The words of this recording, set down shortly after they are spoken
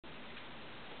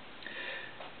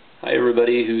Hi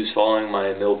everybody who's following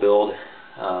my mill build,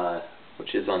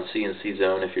 which is on CNC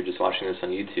Zone if you're just watching this on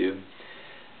YouTube.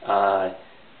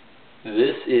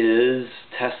 This is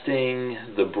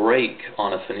testing the brake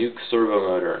on a Fanuc servo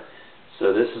motor.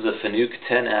 So this is a Fanuc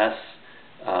 10S,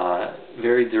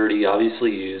 very dirty,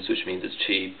 obviously used, which means it's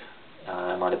cheap.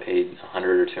 I might have paid $100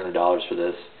 or $200 for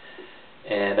this.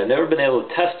 And I've never been able to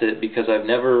test it because I've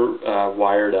never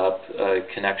wired up a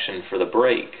connection for the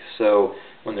brake. So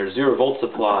when there's 0 volts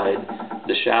applied,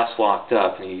 the shaft's locked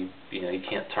up and you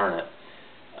can't turn it.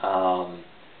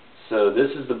 So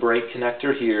this is the brake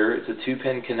connector here. It's a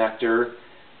 2-pin connector.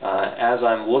 As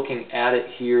I'm looking at it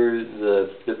here,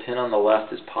 the pin on the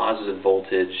left is positive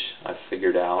voltage, I've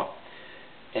figured out.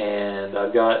 And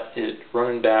I've got it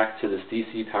running back to this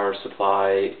DC power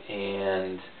supply,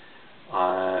 and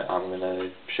I'm going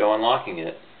to show unlocking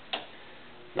it.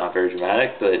 Not very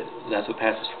dramatic, but that's what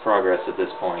passes for progress at this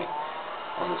point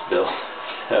on this build.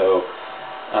 So,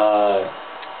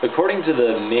 according to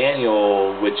the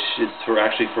manual, which is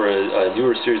actually for a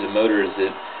newer series of motors,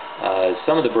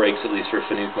 some of the brakes, at least for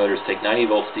Fanuc motors, take 90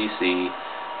 volts DC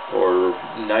or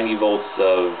 90 volts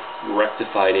of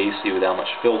rectified AC without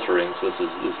much filtering. So this is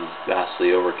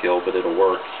vastly overkill, but it'll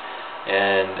work.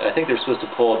 And I think they're supposed to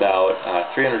pull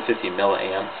about 350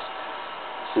 milliamps.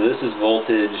 So this is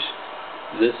voltage,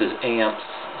 this is amps,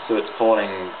 so it's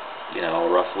pulling,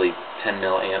 roughly 10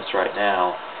 milliamps right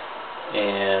now.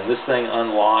 And this thing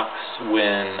unlocks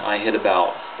when I hit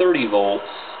about 30 volts.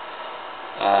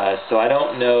 So I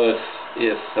don't know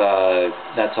if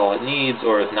that's all it needs,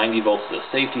 or if 90 volts is a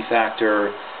safety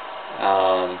factor.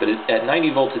 But at 90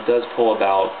 volts it does pull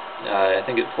about, I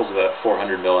think it pulls about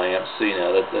 400 milliamps, so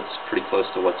that's pretty close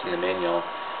to what's in the manual.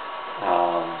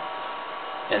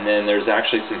 And then there's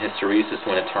actually some hysteresis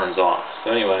when it turns off.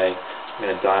 So anyway, I'm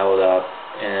going to dial it up,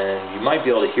 and you might be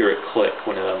able to hear it click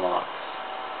when it unlocks.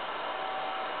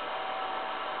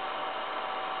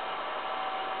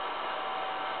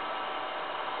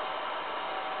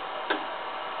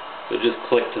 So it just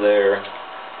clicked there,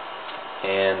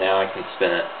 and now I can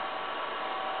spin it.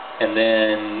 And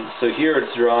then, so here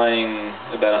it's drawing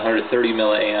about 130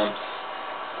 milliamps.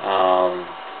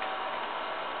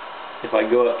 If I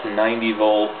go up to 90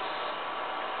 volts,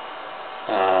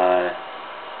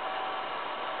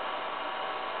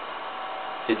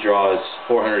 it draws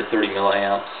 430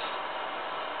 milliamps.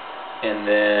 And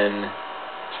then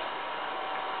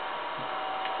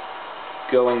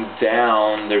going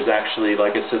down, there's actually,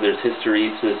 like I said, there's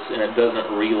hysteresis, and it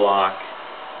doesn't relock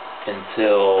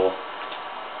until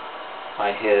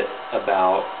I hit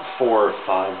about 4 or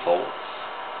 5 volts.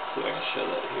 See if I can show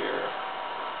that here.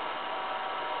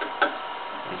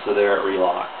 And so there it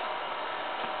relocked.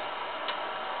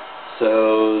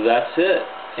 So that's it.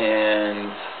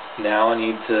 And now I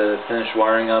need to finish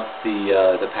wiring up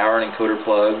the power and encoder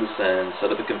plugs and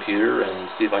set up a computer and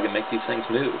see if I can make these things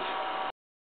move.